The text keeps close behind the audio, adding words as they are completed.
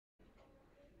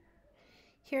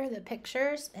Here are the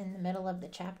pictures in the middle of the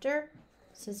chapter.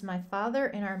 This is my father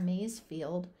in our maize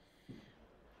field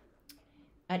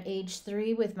at age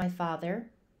 3 with my father.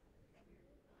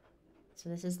 So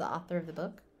this is the author of the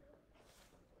book.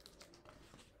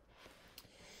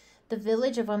 The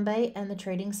village of Wembe and the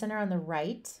trading center on the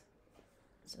right.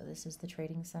 So this is the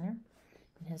trading center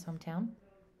in his hometown.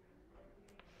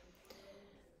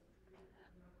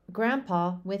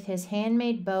 Grandpa with his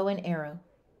handmade bow and arrow.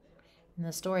 In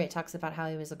the story, it talks about how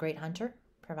he was a great hunter,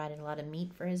 provided a lot of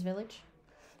meat for his village.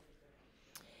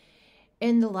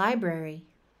 In the library,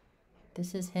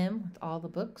 this is him with all the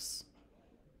books.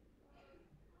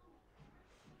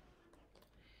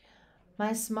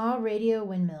 My small radio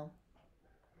windmill.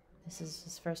 This is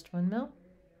his first windmill.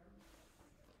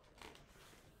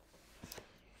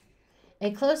 A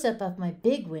close-up of my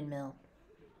big windmill.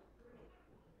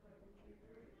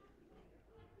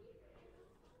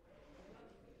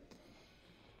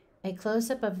 A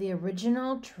close-up of the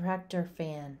original tractor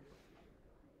fan.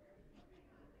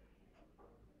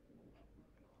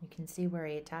 You can see where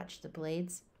he attached the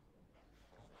blades.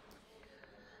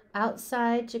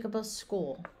 Outside Chickabaw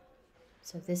School.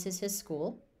 So this is his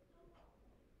school.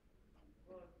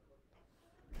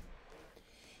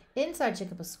 Inside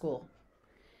Chickabaw School.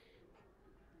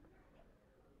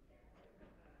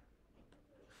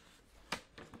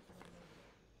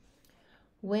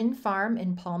 Wind Farm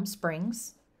in Palm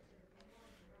Springs.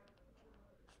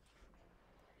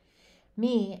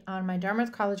 Me on my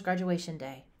Dartmouth College graduation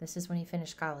day. This is when he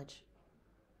finished college.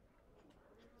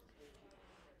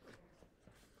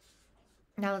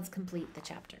 Now let's complete the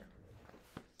chapter.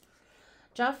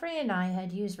 Joffrey and I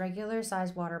had used regular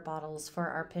size water bottles for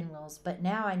our pinwheels, but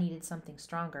now I needed something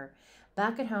stronger.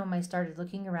 Back at home, I started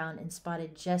looking around and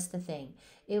spotted just the thing.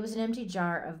 It was an empty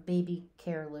jar of baby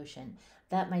care lotion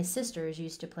that my sisters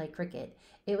used to play cricket.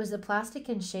 It was a plastic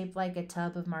and shaped like a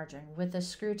tub of margarine with a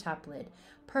screw top lid.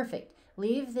 Perfect.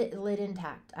 Leave the lid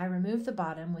intact. I removed the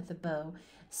bottom with a bow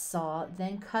saw,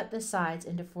 then cut the sides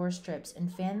into 4 strips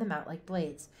and fanned them out like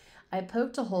blades. I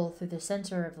poked a hole through the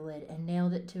center of the lid and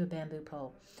nailed it to a bamboo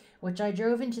pole, which I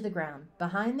drove into the ground.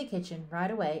 Behind the kitchen, right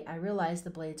away, I realized the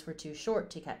blades were too short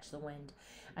to catch the wind.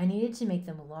 I needed to make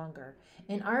them longer.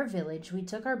 In our village, we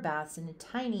took our baths in a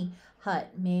tiny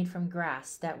hut made from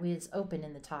grass that was open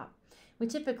in the top. We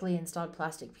typically installed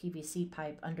plastic PVC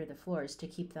pipe under the floors to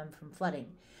keep them from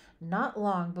flooding. Not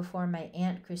long before my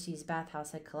Aunt Chrissy's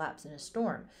bathhouse had collapsed in a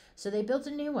storm, so they built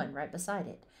a new one right beside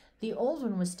it. The old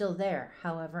one was still there,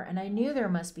 however, and I knew there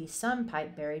must be some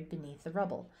pipe buried beneath the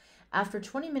rubble. After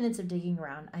 20 minutes of digging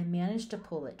around, I managed to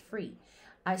pull it free.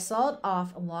 I sawed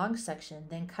off a long section,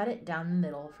 then cut it down the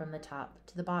middle from the top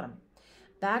to the bottom.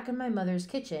 Back in my mother's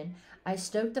kitchen, I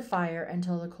stoked the fire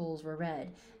until the coals were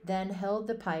red, then held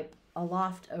the pipe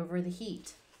aloft over the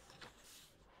heat.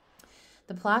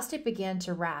 The plastic began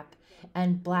to wrap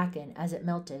and blacken as it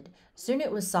melted. Soon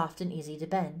it was soft and easy to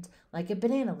bend, like a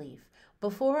banana leaf.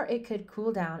 Before it could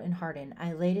cool down and harden,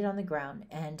 I laid it on the ground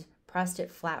and pressed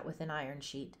it flat with an iron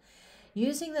sheet.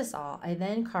 Using the saw, I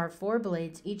then carved 4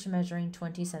 blades, each measuring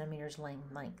 20 centimeters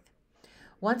length.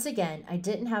 Once again, I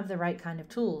didn't have the right kind of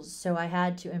tools, so I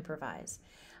had to improvise.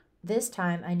 This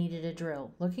time, I needed a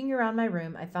drill. Looking around my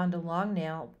room, I found a long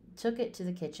nail, took it to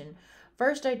the kitchen.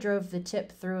 First, I drove the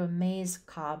tip through a maize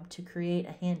cob to create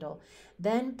a handle,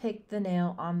 then picked the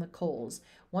nail on the coals.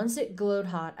 Once it glowed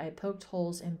hot, I poked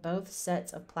holes in both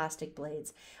sets of plastic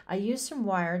blades. I used some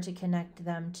wire to connect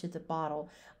them to the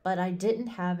bottle, but I didn't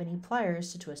have any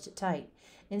pliers to twist it tight.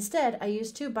 Instead, I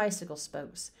used 2 bicycle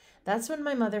spokes. That's when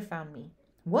my mother found me.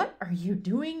 "What are you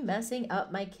doing messing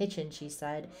up my kitchen?" she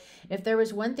said. If there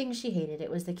was one thing she hated,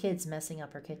 it was the kids messing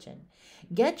up her kitchen.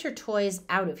 "Get your toys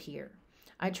out of here."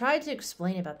 I tried to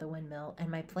explain about the windmill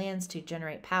and my plans to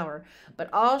generate power, but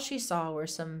all she saw were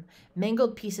some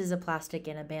mangled pieces of plastic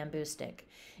and a bamboo stick.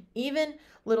 "Even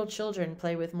little children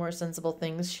play with more sensible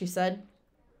things," she said.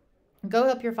 "Go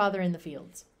help your father in the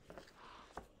fields."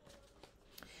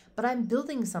 "But I'm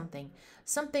building something."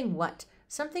 "Something what?"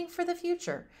 "Something for the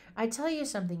future." "I tell you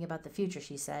something about the future,"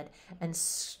 she said, and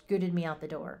scooted me out the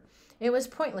door. It was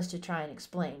pointless to try and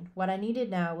explain. What I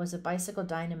needed now was a bicycle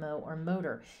dynamo or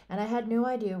motor, and I had no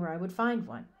idea where I would find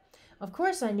one. Of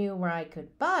course, I knew where I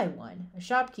could buy one. A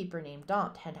shopkeeper named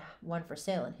Daunt had one for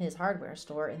sale in his hardware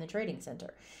store in the trading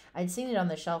center. I'd seen it on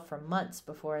the shelf for months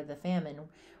before the famine,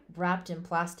 wrapped in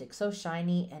plastic, so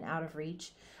shiny and out of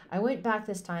reach. I went back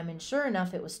this time, and sure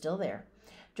enough, it was still there.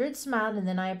 Druid smiled, and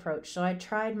then I approached, so I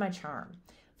tried my charm.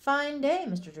 "Fine day,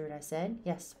 Mr. Druid," I said.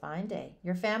 "Yes, fine day."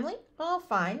 "Your family?" "Oh,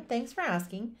 fine. Thanks for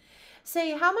asking."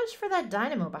 "Say, how much for that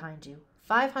dynamo behind you?"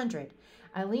 500.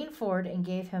 I leaned forward and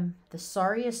gave him the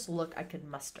sorriest look I could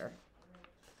muster.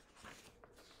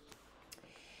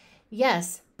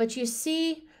 Yes, but you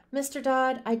see, Mr.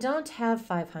 Dodd, I don't have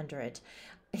 500.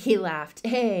 He laughed.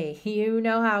 Hey, you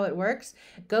know how it works.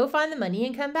 Go find the money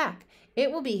and come back.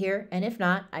 It will be here, and if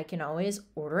not, I can always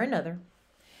order another.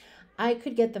 I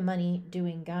could get the money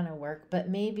doing Ghana work, but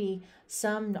maybe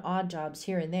some odd jobs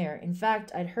here and there. In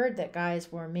fact, I'd heard that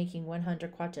guys were making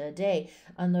 100 kwacha a day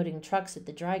unloading trucks at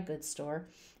the dry goods store.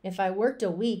 If I worked a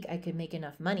week, I could make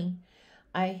enough money.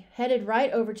 I headed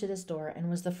right over to the store and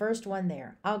was the first one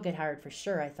there. I'll get hired for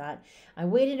sure, I thought. I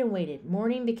waited and waited.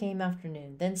 Morning became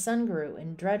afternoon. Then sun grew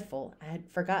and dreadful. I had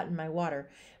forgotten my water.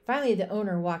 Finally, the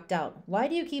owner walked out. Why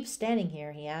do you keep standing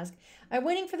here? He asked. I'm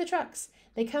waiting for the trucks.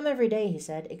 They come every day, he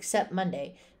said, except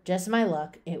Monday. Just my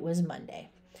luck. It was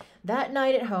Monday. That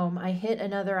night at home, I hit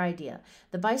another idea.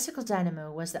 The bicycle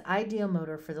dynamo was the ideal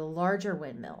motor for the larger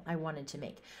windmill I wanted to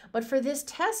make. But for this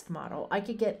test model, I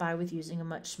could get by with using a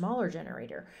much smaller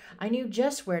generator. I knew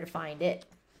just where to find it.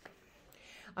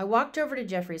 I walked over to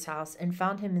Jeffrey's house and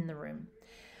found him in the room.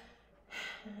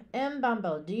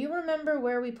 Bambo, do you remember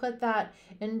where we put that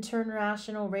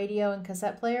international radio and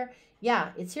cassette player? Yeah,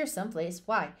 it's here someplace.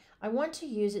 Why? I want to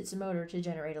use its motor to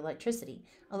generate electricity.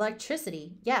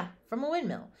 Electricity? Yeah, from a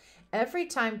windmill. Every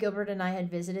time Gilbert and I had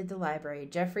visited the library,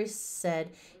 Jeffrey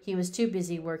said he was too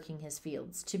busy working his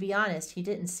fields. To be honest, he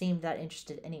didn't seem that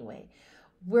interested anyway.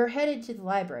 We're headed to the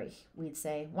library, we'd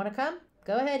say. Want to come?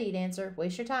 Go ahead, he'd answer.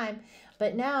 Waste your time.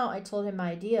 But now I told him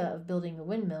my idea of building a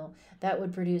windmill that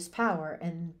would produce power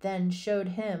and then showed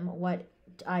him what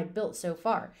I'd built so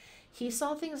far. He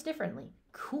saw things differently.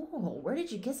 Cool. Where did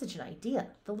you get such an idea?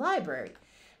 The library.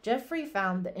 Jeffrey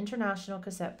found the international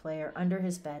cassette player under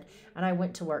his bed, and I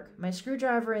went to work. My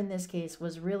screwdriver in this case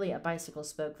was really a bicycle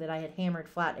spoke that I had hammered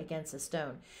flat against a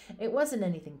stone. It wasn't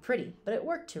anything pretty, but it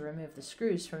worked to remove the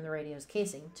screws from the radio's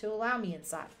casing to allow me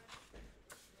inside.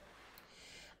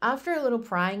 After a little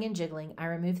prying and jiggling, I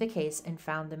removed the case and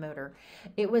found the motor.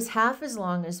 It was half as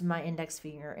long as my index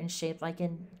finger and shaped like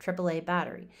a AAA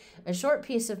battery. A short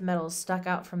piece of metal stuck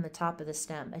out from the top of the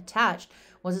stem. Attached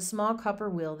was a small copper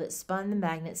wheel that spun the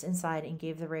magnets inside and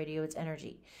gave the radio its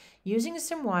energy. Using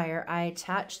some wire, I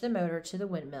attached the motor to the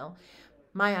windmill.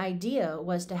 My idea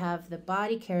was to have the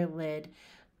body care lid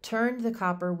turned the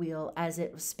copper wheel as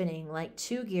it was spinning like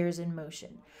two gears in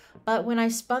motion. But when I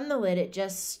spun the lid, it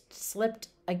just slipped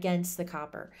against the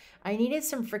copper. I needed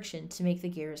some friction to make the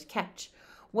gears catch.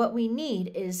 What we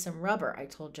need is some rubber, I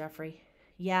told Jeffrey.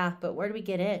 Yeah, but where do we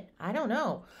get it? I don't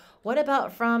know. What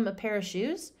about from a pair of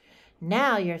shoes?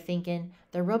 Now you're thinking.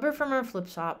 The rubber from our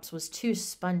flip-flops was too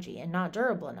spongy and not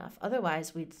durable enough.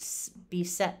 Otherwise, we'd be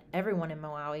set. Everyone in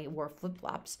Malawi wore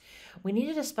flip-flops. We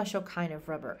needed a special kind of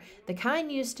rubber, the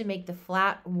kind used to make the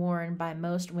flat worn by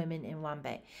most women in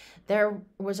Wambe. There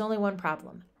was only one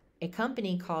problem. A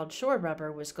company called Shore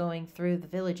Rubber was going through the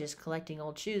villages collecting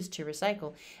old shoes to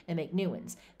recycle and make new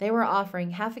ones. They were offering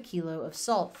half a kilo of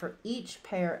salt for each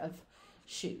pair of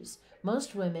shoes.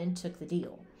 Most women took the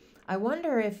deal. I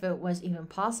wonder if it was even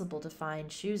possible to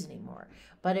find shoes anymore,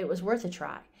 but it was worth a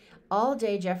try. All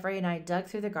day, Jeffrey and I dug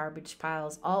through the garbage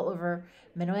piles all over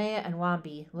Manoa and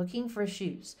Wambi looking for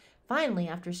shoes. Finally,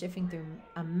 after sifting through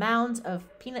a mound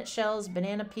of peanut shells,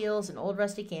 banana peels, and old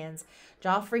rusty cans,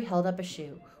 Joffrey held up a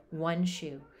shoe. One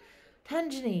shoe.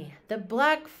 Tanjani, the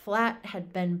black flat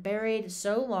had been buried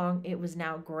so long it was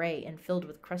now gray and filled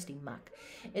with crusty muck.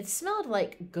 It smelled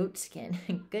like goat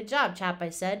skin. Good job, chap, I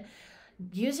said.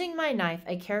 Using my knife,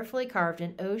 I carefully carved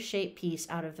an O-shaped piece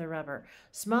out of the rubber,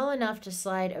 small enough to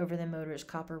slide over the motor's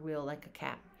copper wheel like a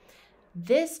cap.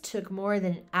 This took more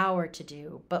than an hour to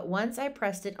do, but once I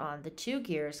pressed it on, the two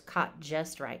gears caught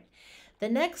just right. The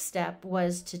next step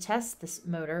was to test this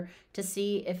motor to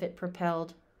see if it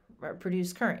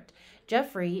produced current.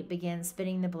 Jeffrey began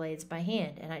spinning the blades by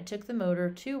hand, and I took the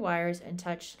motor, two wires, and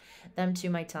touched them to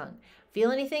my tongue. Feel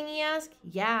anything, he asked.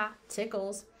 Yeah,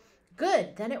 tickles.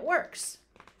 Good, then it works.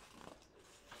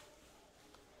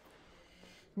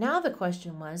 Now the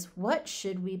question was, what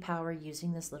should we power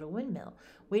using this little windmill?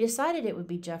 We decided it would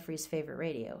be Jeffrey's favorite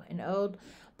radio, an old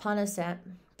Panasonic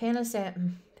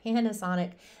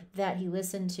that he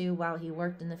listened to while he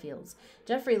worked in the fields.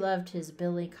 Jeffrey loved his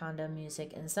Billy Kondo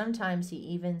music, and sometimes he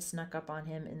even snuck up on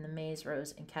him in the maize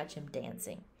rows and catch him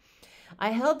dancing.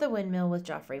 I held the windmill with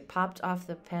Joffrey, popped off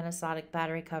the Panasonic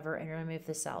battery cover, and removed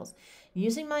the cells.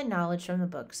 Using my knowledge from the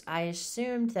books, I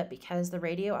assumed that because the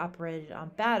radio operated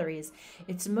on batteries,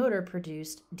 its motor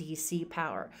produced DC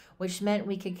power, which meant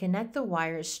we could connect the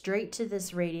wires straight to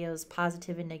this radio's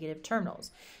positive and negative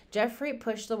terminals. Jeffrey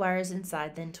pushed the wires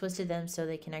inside, then twisted them so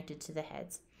they connected to the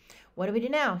heads. "What do we do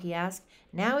now?" he asked.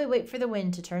 "Now we wait for the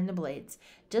wind to turn the blades."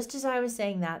 Just as I was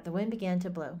saying that, the wind began to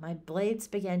blow. My blades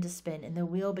began to spin, and the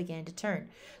wheel began to turn.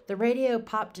 The radio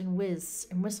popped and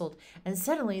whizzed and whistled, and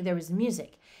suddenly there was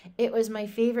music. It was my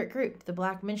favorite group, the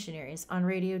Black Missionaries, on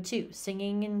Radio 2,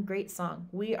 singing in great song,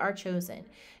 "We Are Chosen,"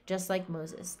 just like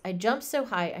Moses. I jumped so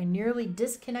high I nearly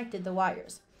disconnected the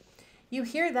wires. "You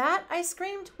hear that?" I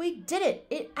screamed. "We did it!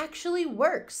 It actually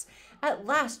works!" "At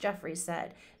last," Jeffrey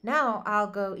said. "Now I'll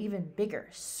go even bigger.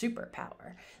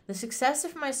 Superpower." The success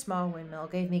of my small windmill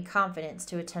gave me confidence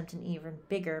to attempt an even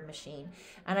bigger machine,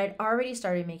 and I'd already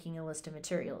started making a list of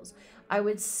materials. I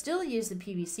would still use the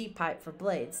PVC pipe for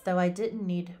blades, though I didn't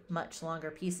need much longer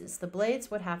pieces. The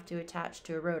blades would have to attach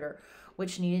to a rotor,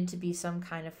 which needed to be some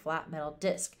kind of flat metal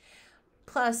disc.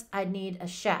 Plus, I'd need a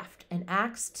shaft, an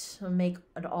axe to make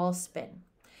it all spin.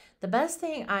 The best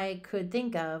thing I could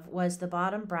think of was the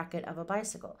bottom bracket of a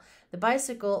bicycle. The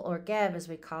bicycle, or gev as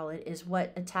we call it, is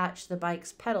what attached the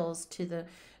bike's pedals to the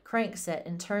crankset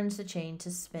and turns the chain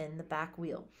to spin the back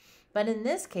wheel. But in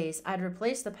this case, I'd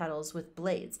replace the pedals with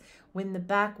blades. When the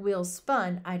back wheel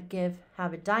spun, I'd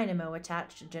have a dynamo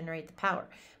attached to generate the power.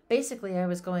 Basically, I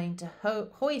was going to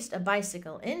hoist a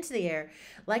bicycle into the air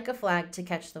like a flag to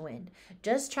catch the wind.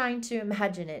 Just trying to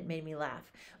imagine it made me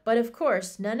laugh. But of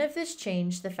course, none of this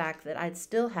changed the fact that I'd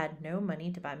still had no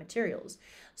money to buy materials.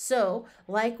 So,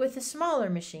 like with the smaller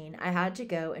machine, I had to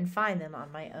go and find them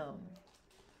on my own.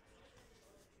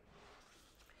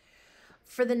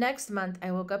 For the next month, I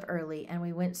woke up early and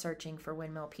we went searching for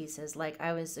windmill pieces like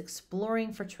I was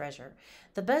exploring for treasure.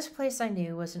 The best place I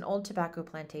knew was an old tobacco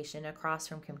plantation across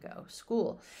from Kimco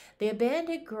School. The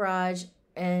abandoned garage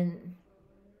and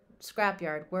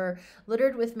scrapyard were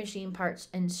littered with machine parts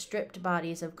and stripped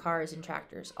bodies of cars and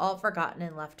tractors, all forgotten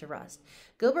and left to rust.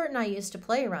 Gilbert and I used to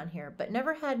play around here, but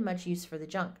never had much use for the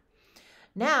junk.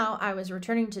 Now I was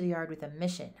returning to the yard with a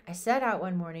mission. I set out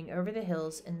one morning over the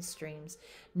hills and streams,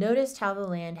 noticed how the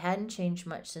land hadn't changed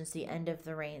much since the end of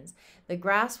the rains. The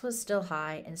grass was still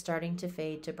high and starting to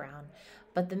fade to brown,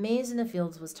 but the maize in the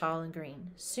fields was tall and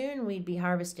green. Soon we'd be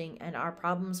harvesting and our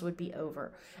problems would be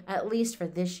over, at least for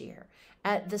this year.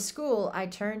 At the school, I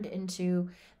turned into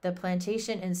the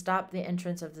plantation and stopped the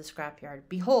entrance of the scrapyard.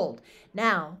 Behold,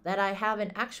 now that I have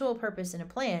an actual purpose and a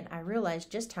plan, I realize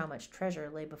just how much treasure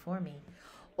lay before me.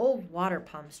 Old water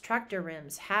pumps, tractor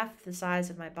rims half the size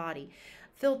of my body,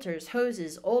 filters,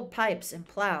 hoses, old pipes, and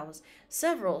plows.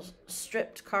 Several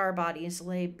stripped car bodies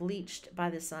lay bleached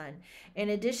by the sun. In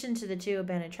addition to the 2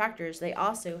 abandoned tractors, they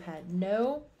also had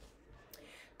no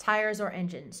tires or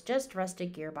engines, just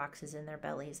rusted gearboxes in their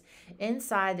bellies.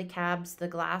 Inside the cabs, the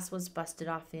glass was busted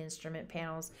off the instrument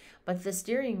panels, but the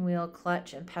steering wheel,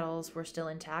 clutch, and pedals were still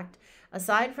intact.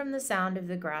 Aside from the sound of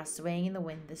the grass swaying in the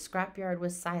wind, the scrapyard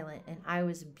was silent, and I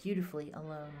was beautifully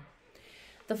alone.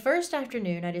 The first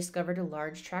afternoon, I discovered a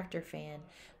large tractor fan,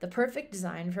 the perfect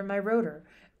design for my rotor.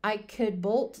 I could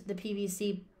bolt the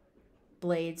PVC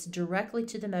blades directly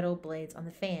to the metal blades on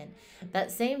the fan.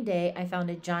 That same day, I found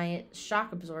a giant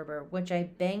shock absorber, which I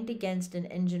banged against an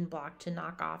engine block to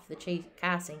knock off the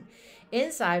casing.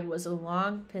 Inside was a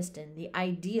long piston, the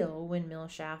ideal windmill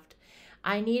shaft.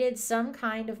 I needed some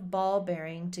kind of ball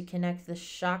bearing to connect the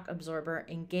shock absorber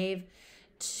and gave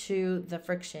to the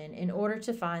friction. In order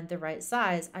to find the right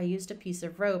size, I used a piece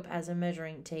of rope as a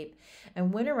measuring tape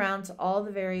and went around to all the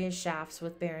various shafts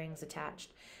with bearings attached.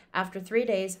 After 3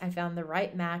 days, I found the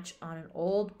right match on an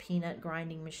old peanut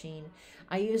grinding machine.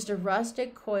 I used a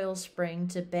rusted coil spring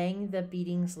to bang the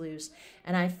beatings loose,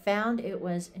 and I found it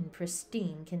was in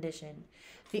pristine condition.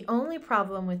 The only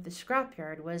problem with the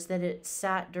scrapyard was that it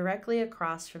sat directly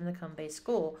across from the Cumbay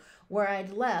School, where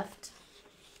I'd left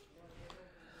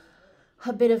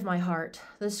a bit of my heart.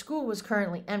 The school was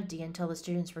currently empty until the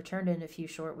students returned in a few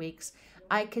short weeks.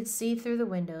 I could see through the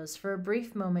windows. For a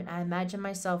brief moment, I imagined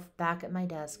myself back at my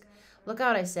desk. "Look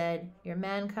out," I said. "Your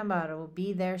man Kambata will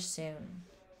be there soon."